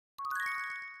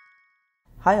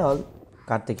Hi all,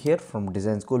 Karthik here from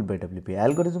Design School by WP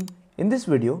Algorithm. In this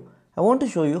video, I want to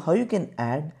show you how you can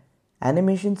add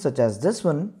animations such as this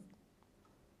one,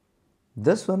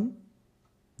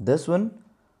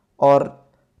 or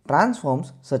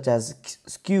transforms such as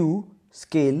skew,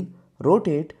 scale,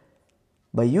 rotate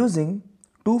by using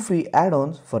two free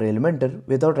add-ons for Elementor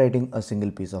without writing a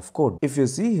single piece of code. If you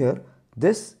see here,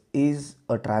 this is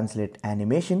a translate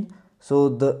animation. So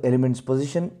the element's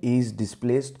position is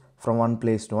displaced from one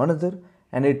place to another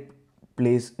and it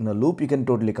plays in a loop. You can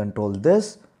totally control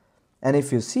this. And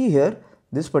if you see here,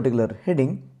 this particular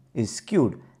heading is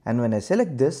skewed. And when I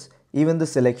select this, even the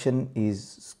selection is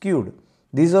skewed.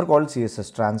 These are called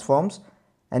CSS transforms.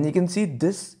 And you can see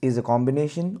this is a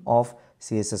combination of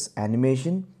CSS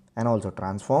animation and also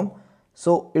transform.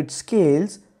 So it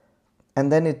scales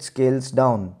and then it scales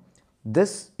down.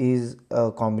 This is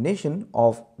a combination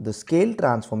of the scale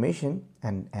transformation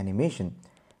and animation.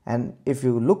 And if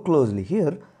you look closely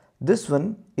here, this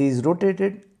one is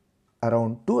rotated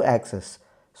around two axes.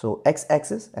 So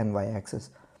x-axis and y-axis.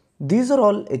 These are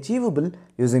all achievable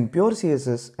using pure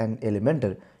CSS and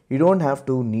Elementor. You don't have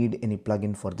to need any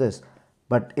plugin for this.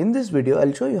 But in this video,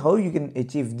 I'll show you how you can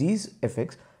achieve these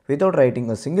effects without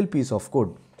writing a single piece of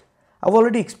code. I've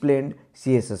already explained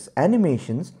CSS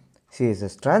animations,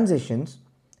 CSS transitions,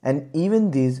 and even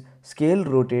these scale,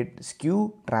 rotate,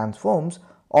 skew transforms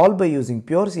all by using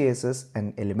pure CSS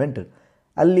and Elementor.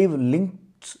 I'll leave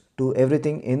links to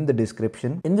everything in the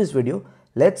description. In this video,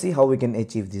 let's see how we can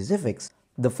achieve these effects.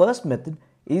 The first method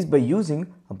is by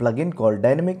using a plugin called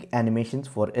Dynamic Animations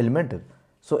for Elementor.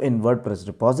 So in WordPress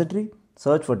repository,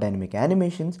 search for Dynamic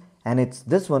Animations and it's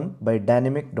this one by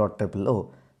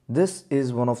dynamic.oo. This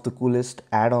is one of the coolest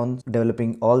add-ons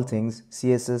developing all things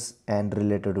CSS and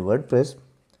related to WordPress,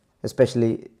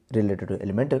 especially related to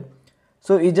Elementor.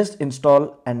 So you just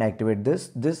install and activate this.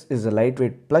 This is a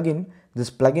lightweight plugin. This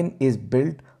plugin is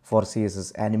built for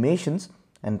CSS animations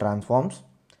and transforms.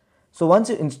 So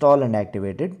once you install and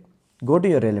activate it, go to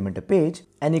your Elementor page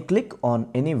and you click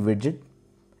on any widget,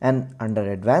 and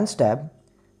under Advanced tab,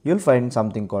 you'll find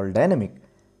something called Dynamic.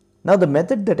 Now the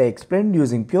method that I explained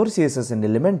using pure CSS and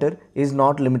Elementor is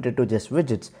not limited to just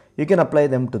widgets. You can apply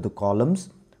them to the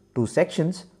columns, to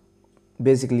sections,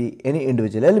 basically any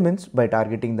individual elements by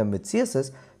targeting them with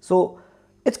CSS. So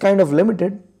it's kind of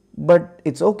limited, but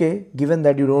it's okay given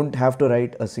that you don't have to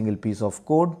write a single piece of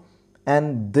code,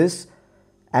 and this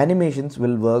animations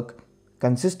will work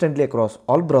consistently across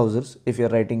all browsers. If you're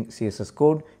writing CSS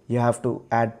code, you have to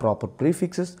add proper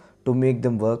prefixes to make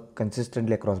them work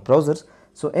consistently across browsers.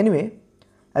 So anyway,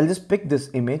 I'll just pick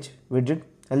this image widget.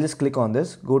 I'll just click on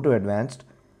this, go to advanced.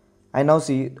 I now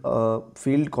see a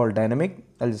field called dynamic.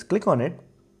 I'll just click on it.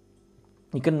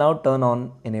 You can now turn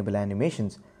on enable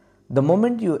animations. The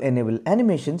moment you enable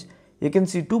animations, you can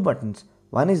see two buttons.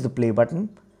 One is the play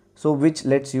button, so which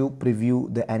lets you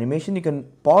preview the animation. You can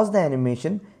pause the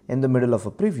animation in the middle of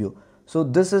a preview. So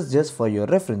this is just for your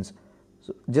reference,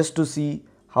 so just to see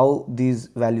how these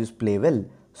values play well.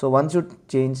 So once you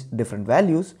change different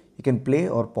values, you can play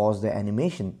or pause the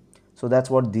animation. So that's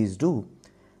what these do.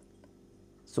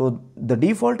 So the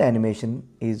default animation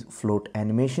is float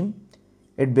animation.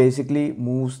 It basically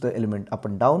moves the element up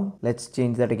and down. Let's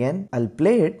change that again. I'll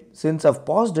play it. Since I've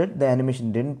paused it, the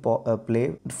animation didn't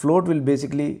play. Float will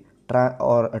basically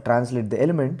translate the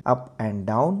element up and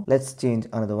down. Let's change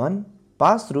another one.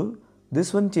 Pass through.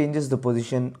 This one changes the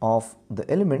position of the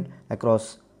element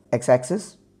across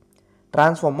x-axis.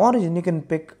 Transform origin, you can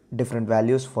pick different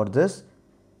values for this,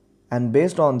 and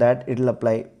based on that it will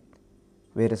apply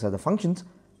various other functions.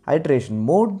 Iteration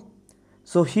mode,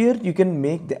 so here you can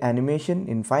make the animation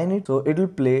infinite, so it will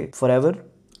play forever.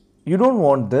 You don't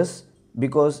want this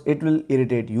because it will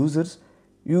irritate users.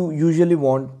 You usually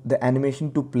want the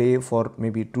animation to play for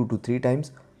maybe 2 to 3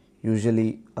 times.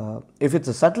 Usually if it's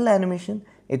a subtle animation,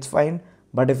 it's fine,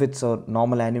 but if it's a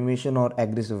normal animation or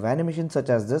aggressive animation such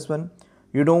as this one,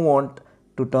 you don't want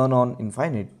to turn on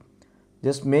infinite.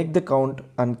 Just make the count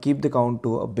and keep the count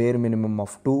to a bare minimum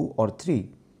of 2 or 3.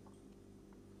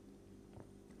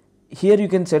 Here you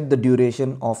can set the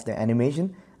duration of the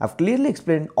animation. I've clearly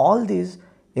explained all these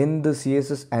in the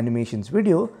CSS animations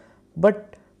video,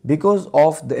 but because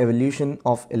of the evolution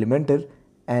of Elementor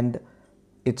and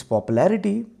its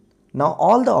popularity, now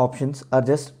all the options are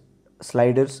just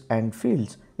sliders and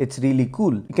fields. It's really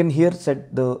cool. You can here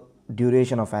set the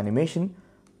duration of animation.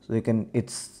 So you can,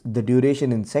 it's the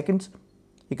duration in seconds.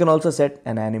 You can also set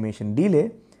an animation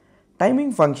delay.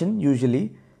 Timing function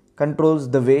usually controls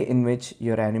the way in which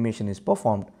your animation is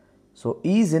performed. So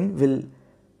ease in will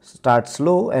start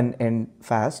slow and end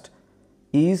fast.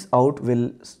 ease out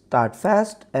will start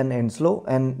fast and end slow,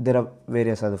 and there are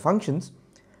various other functions.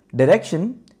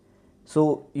 Direction,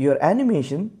 so your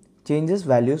animation changes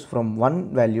values from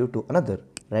one value to another,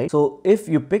 right? So if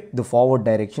you pick the forward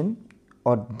direction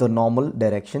or the normal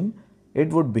direction, it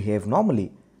would behave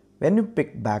normally. When you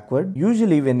pick backward,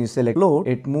 usually when you select float,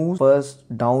 it moves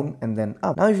first down and then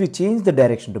up. Now if you change the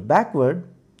direction to backward,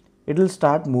 it will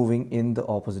start moving in the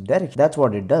opposite direction. That's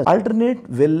what it does. Alternate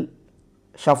will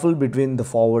shuffle between the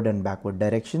forward and backward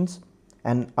directions,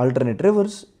 and alternate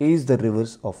reverse is the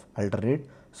reverse of alternate.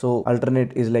 So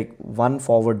alternate is like one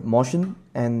forward motion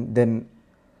and then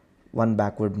one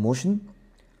backward motion.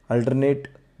 Alternate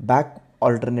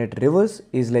reverse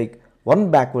is like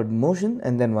one backward motion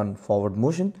and then one forward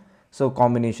motion. So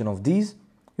combination of these.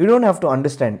 You don't have to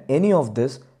understand any of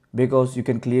this because you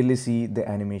can clearly see the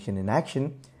animation in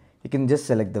action. You can just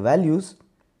select the values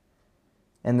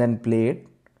and then play it,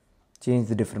 change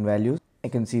the different values. I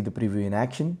can see the preview in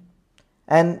action.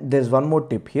 And there's one more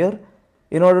tip here.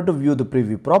 In order to view the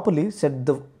preview properly, set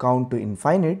the count to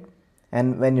infinite,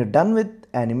 and when you're done with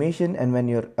animation and when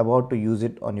you're about to use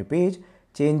it on your page,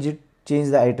 change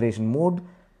the iteration mode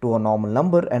to a normal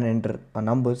number and enter a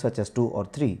number such as 2 or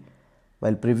 3.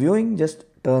 While previewing, just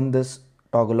turn this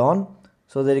toggle on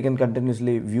so that you can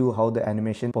continuously view how the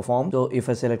animation performs. So if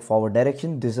I select forward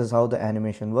direction, this is how the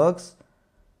animation works.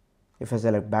 If I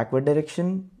select backward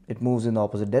direction, it moves in the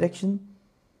opposite direction.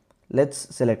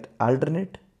 Let's select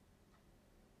alternate,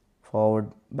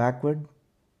 forward, backward,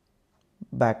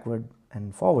 backward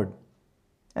and forward.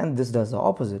 And this does the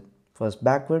opposite. First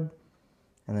backward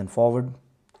and then forward.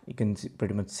 You can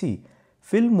pretty much see.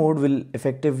 Fill mode will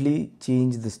effectively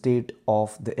change the state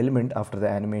of the element after the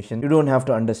animation. You don't have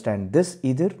to understand this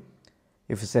either.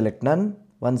 If you select none,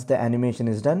 once the animation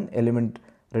is done, element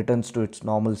returns to its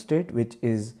normal state, which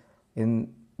is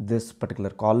in this particular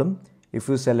column. If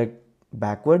you select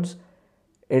backwards,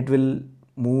 it will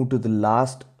move to the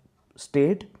last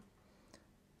state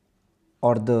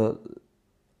or the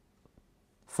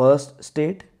first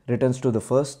state, returns to the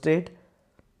first state.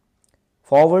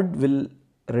 Forward will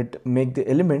make the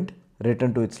element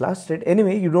return to its last state.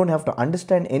 Anyway, you don't have to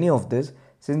understand any of this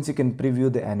since you can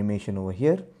preview the animation over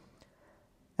here.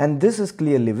 And this is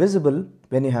clearly visible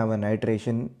when you have an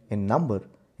iteration in number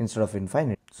instead of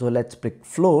infinite. So let's pick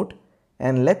float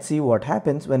and let's see what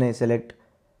happens when I select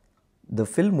the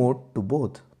fill mode to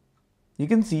both. You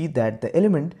can see that the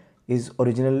element is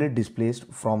originally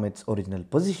displaced from its original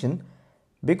position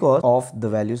because of the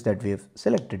values that we have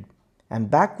selected, and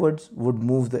backwards would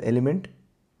move the element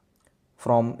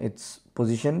from its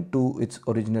position to its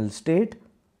original state.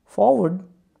 Forward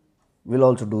will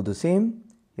also do the same.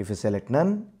 If you select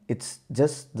none, it's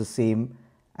just the same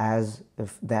as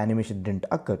if the animation didn't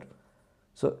occur.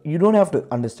 So you don't have to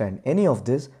understand any of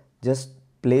this, just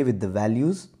play with the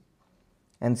values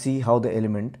and see how the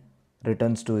element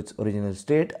returns to its original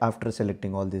state after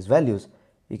selecting all these values.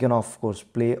 You can of course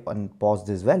play and pause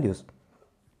these values.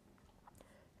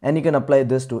 And you can apply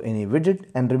this to any widget,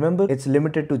 and remember it's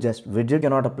limited to just widget. You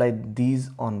cannot apply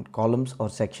these on columns or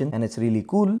section, and it's really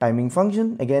cool. Timing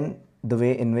function, again the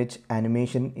way in which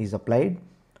animation is applied.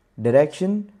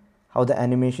 Direction, how the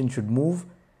animation should move.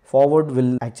 Forward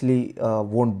will actually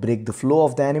won't break the flow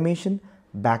of the animation.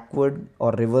 Backward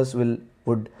or reverse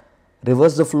would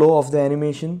reverse the flow of the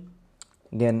animation.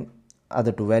 Again,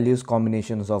 other two values,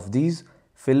 combinations of these.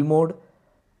 Fill mode,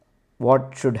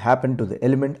 what should happen to the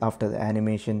element after the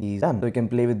animation is done. So you can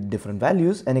play with different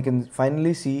values and you can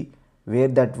finally see where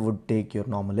that would take your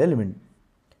normal element.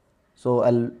 So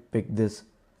I'll pick this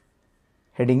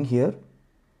heading here.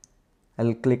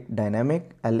 I'll click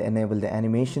dynamic. I'll enable the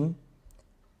animation.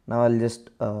 Now I'll just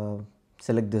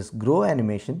select this grow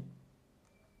animation.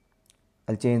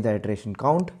 I'll change the iteration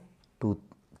count to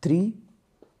 3.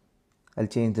 I'll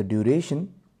change the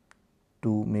duration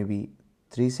to maybe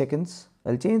 3 seconds.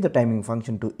 I'll change the timing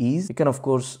function to ease. You can of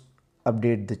course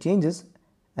update the changes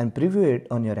and preview it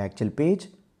on your actual page.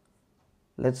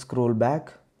 Let's scroll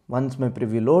back. Once my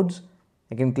preview loads,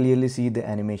 I can clearly see the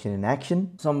animation in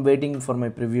action. So I'm waiting for my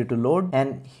preview to load,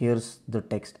 and here's the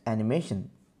text animation.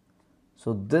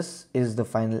 So this is the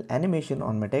final animation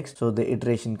on my text. So the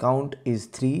iteration count is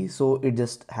 3. So it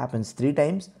just happens 3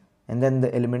 times and then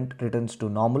the element returns to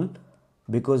normal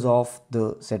because of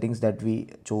the settings that we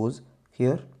chose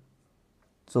here.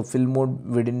 So fill mode,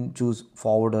 we didn't choose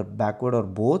forward or backward or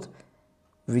both.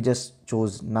 We just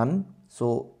chose none.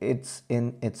 So it's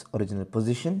in its original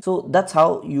position. So that's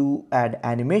how you add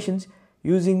animations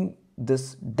using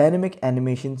this dynamic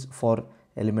animations for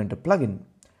Elementor plugin.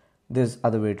 There's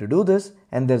other way to do this,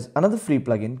 and there's another free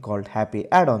plugin called Happy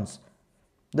Add-ons.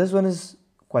 This one is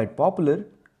quite popular.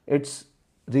 It's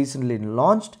recently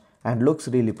launched and looks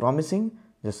really promising.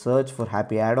 Just search for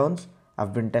happy add-ons.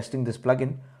 I've been testing this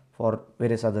plugin for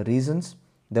various other reasons.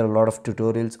 There are a lot of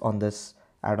tutorials on this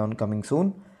add-on coming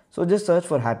soon. So just search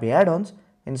for happy add-ons,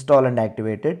 install and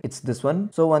activate it. It's this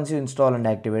one. So once you install and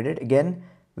activate it, again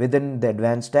within the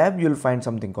advanced tab, you'll find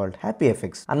something called happy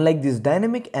effects. Unlike these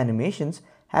dynamic animations,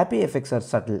 happy effects are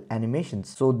subtle animations.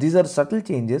 So these are subtle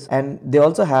changes, and they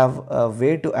also have a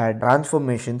way to add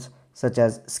transformations such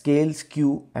as scale,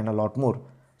 skew, and a lot more.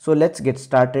 So let's get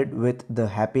started with the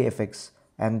happy effects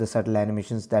and the subtle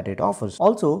animations that it offers.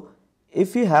 Also,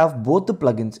 if you have both the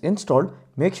plugins installed,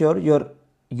 make sure you're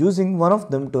using one of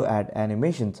them to add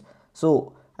animations.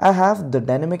 So I have the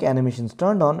dynamic animations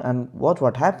turned on, and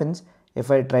what happens if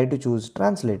I try to choose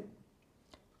translate?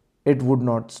 It would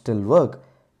not still work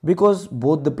because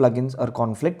both the plugins are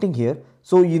conflicting here.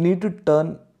 So you need to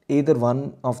turn either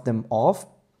one of them off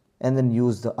and then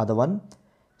use the other one.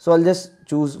 So I'll just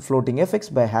choose floating effects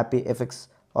by happy effects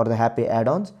or the happy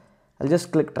add-ons. I'll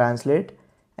just click translate,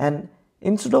 and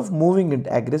instead of moving it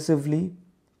aggressively,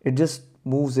 it just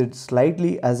moves it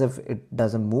slightly as if it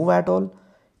doesn't move at all.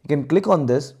 You can click on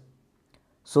this.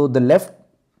 So the left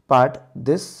part,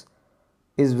 this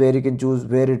is where you can choose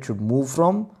where it should move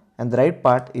from, and the right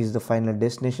part is the final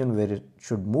destination where it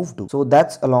should move to. So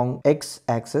that's along X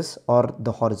axis or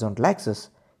the horizontal axis.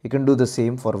 You can do the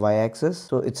same for Y axis.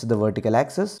 So it's the vertical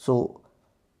axis. So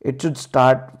it should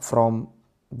start from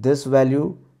this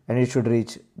value and it should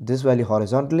reach this value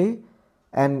horizontally,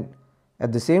 and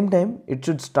at the same time it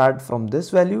should start from this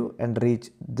value and reach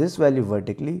this value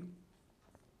vertically.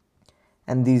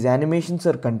 And these animations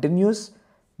are continuous.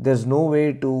 There's no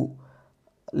way to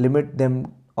limit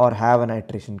them or have an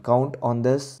iteration count on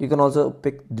this. You can also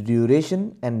pick the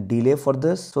duration and delay for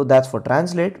this. So that's for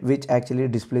translate, which actually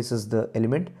displaces the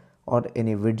element or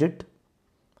any widget.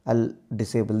 I'll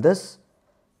disable this.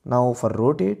 Now for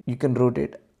rotate, you can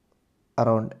rotate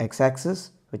around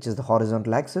x-axis, which is the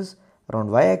horizontal axis, around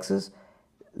y-axis.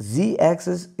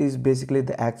 Z-axis is basically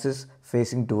the axis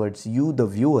facing towards you, the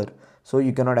viewer. So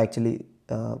you cannot actually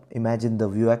imagine the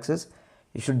view axis.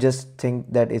 You should just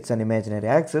think that it's an imaginary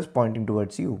axis pointing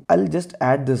towards you. I'll just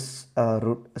add this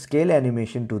scale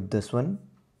animation to this one,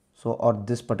 so or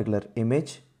this particular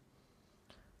image.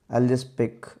 I'll just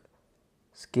pick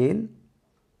scale,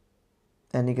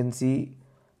 and you can see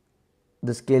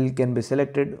the scale can be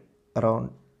selected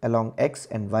along X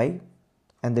and Y,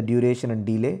 and the duration and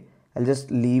delay. I'll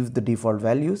just leave the default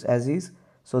values as is.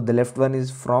 So the left one is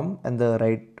from and the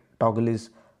right toggle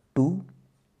is to.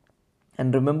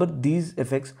 And remember, these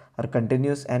effects are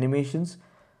continuous animations,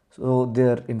 so they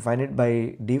are infinite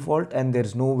by default and there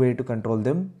is no way to control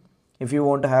them. If you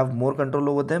want to have more control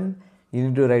over them, you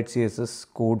need to write CSS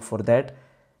code for that.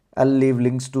 I'll leave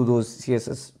links to those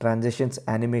CSS transitions,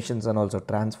 animations, and also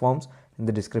transforms in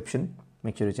the description.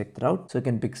 Make sure you check that out. So I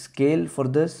can pick scale for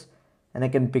this, and I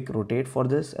can pick rotate for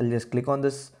this. I'll just click on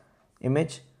this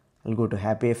image. I'll go to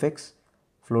happy effects.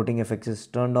 Floating effects is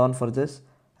turned on for this.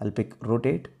 I'll pick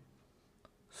rotate.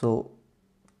 So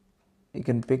you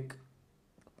can pick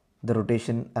the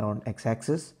rotation around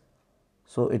x-axis.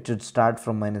 So it should start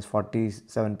from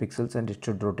 -47 pixels and it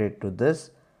should rotate to this.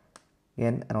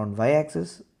 Again, around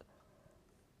y-axis,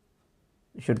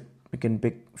 you can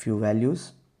pick few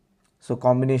values. So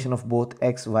combination of both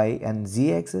x, y, and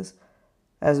z axis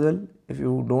as well. If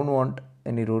you don't want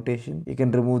any rotation, you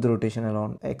can remove the rotation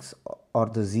around x or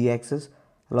the z axis.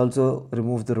 I'll also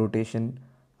remove the rotation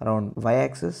around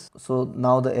y-axis. So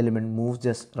now the element moves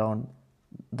just around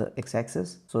the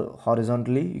x-axis. So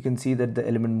horizontally, you can see that the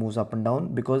element moves up and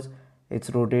down because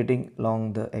it's rotating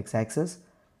along the x-axis.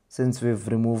 Since we've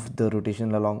removed the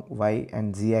rotation along y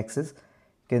and z-axis,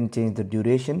 you can change the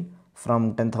duration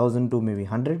from 10,000 to maybe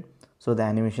 100. So the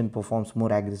animation performs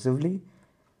more aggressively.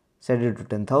 Set it to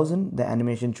 10,000. The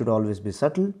animation should always be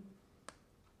subtle.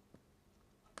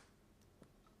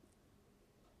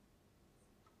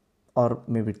 Or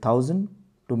maybe 1,000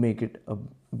 to make it a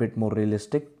bit more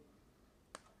realistic.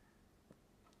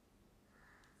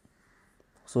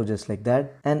 So just like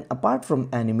that. And apart from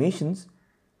animations,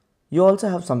 you also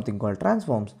have something called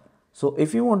transforms. So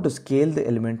if you want to scale the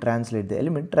element,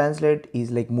 translate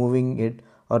is like moving it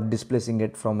or displacing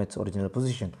it from its original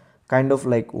position, kind of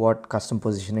like what custom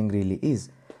positioning really is.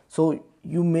 So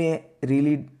you may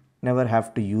really never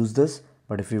have to use this,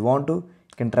 but if you want to,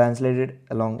 you can translate it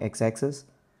along x-axis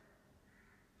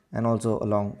and also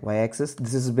along y-axis.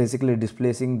 This is basically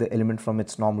displacing the element from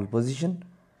its normal position.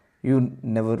 You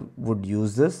never would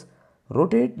use this.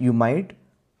 Rotate, you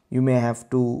may have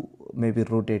to maybe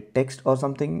rotate text or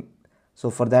something. So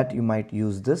for that you might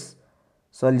use this.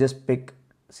 So I'll just pick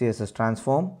CSS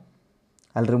transform.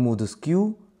 I'll remove the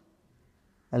skew.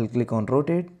 I'll click on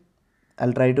rotate.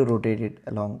 I'll try to rotate it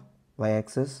along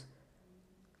y-axis.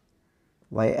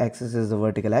 Y-axis is the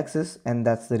vertical axis, and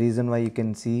that's the reason why you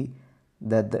can see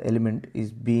that the element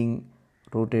is being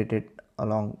rotated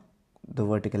along the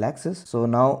vertical axis. So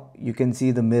now you can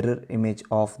see the mirror image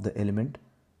of the element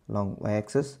along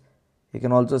y-axis. You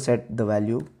can also set the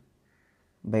value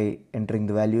by entering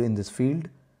the value in this field.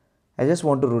 I just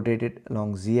want to rotate it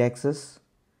along z-axis.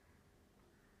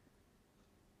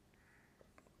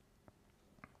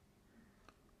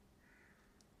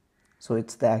 So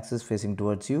it's the axis facing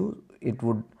towards you. It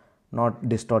would not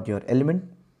distort your element.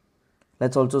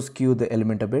 Let's also skew the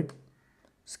element a bit.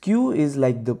 Skew is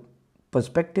like the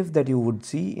perspective that you would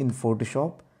see in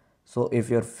Photoshop. So if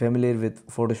you're familiar with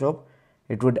Photoshop,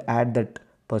 it would add that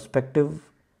perspective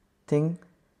thing.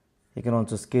 You can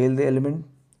also scale the element.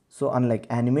 So unlike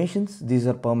animations, these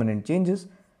are permanent changes.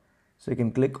 So you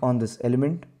can click on this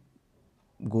element,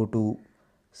 go to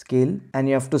scale, and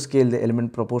you have to scale the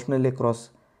element proportionally across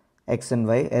X and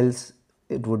Y, else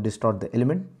it would distort the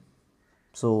element.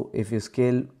 So if you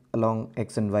scale along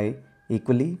X and Y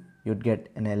equally, you'd get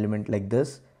an element like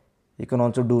this. You can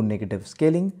also do negative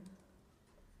scaling.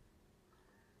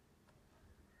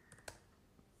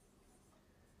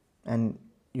 And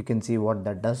you can see what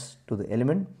that does to the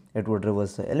element. It would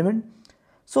reverse the element.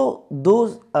 So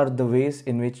those are the ways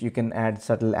in which you can add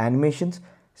subtle animations,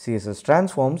 CSS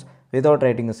transforms, without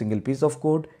writing a single piece of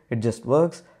code. It just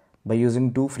works by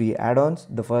using two free add-ons.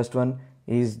 The first one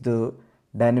is the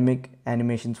dynamic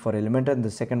animations for Elementor, and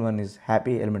the second one is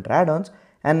happy Elementor add-ons.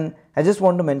 And I just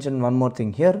want to mention one more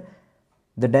thing here.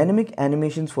 The dynamic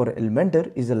animations for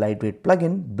Elementor is a lightweight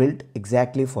plugin built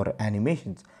exactly for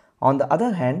animations. On the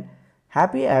other hand,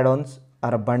 happy add-ons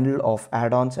are a bundle of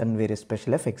add-ons and various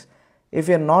special effects. If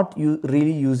you're not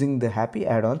really using the happy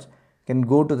add-ons, you can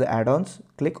go to the add-ons,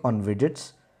 click on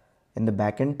widgets in the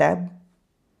backend tab,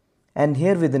 and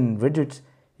here within widgets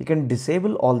you can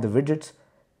disable all the widgets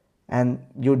and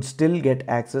you'd still get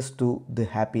access to the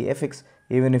happy effects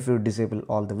even if you disable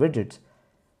all the widgets.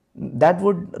 That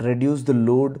would reduce the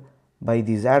load by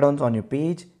these add-ons on your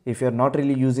page. If you're not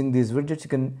really using these widgets, you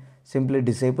can simply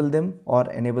disable them or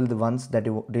enable the ones that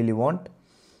you really want,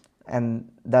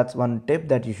 and that's one tip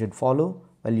that you should follow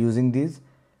while using these.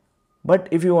 But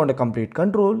if you want a complete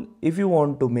control, if you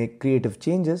want to make creative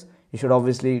changes, you should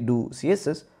obviously do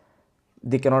CSS.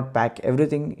 They cannot pack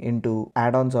everything into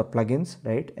add-ons or plugins,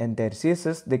 right? And their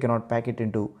CSS, they cannot pack it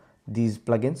into these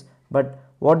plugins, but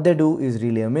what they do is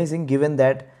really amazing, given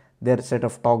that they're a set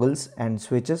of toggles and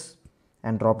switches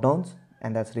and drop downs,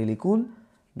 and that's really cool.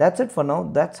 That's it for now.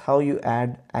 That's how you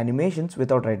add animations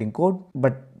without writing code.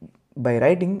 But by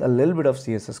writing a little bit of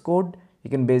CSS code, you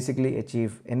can basically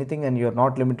achieve anything, and you're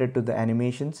not limited to the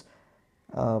animations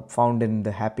found in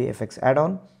the Happy FX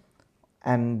add-on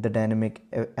and the dynamic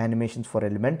animations for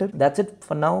Elementor. That's it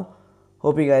for now.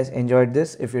 Hope you guys enjoyed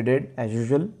this. If you did, as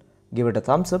usual, give it a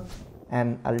thumbs up,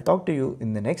 and I'll talk to you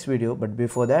in the next video. But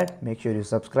before that, make sure you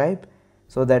subscribe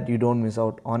so that you don't miss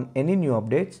out on any new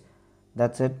updates.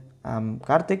 That's it. I'm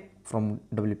Karthik from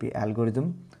WP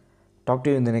Algorithm. Talk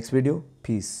to you in the next video.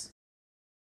 Peace.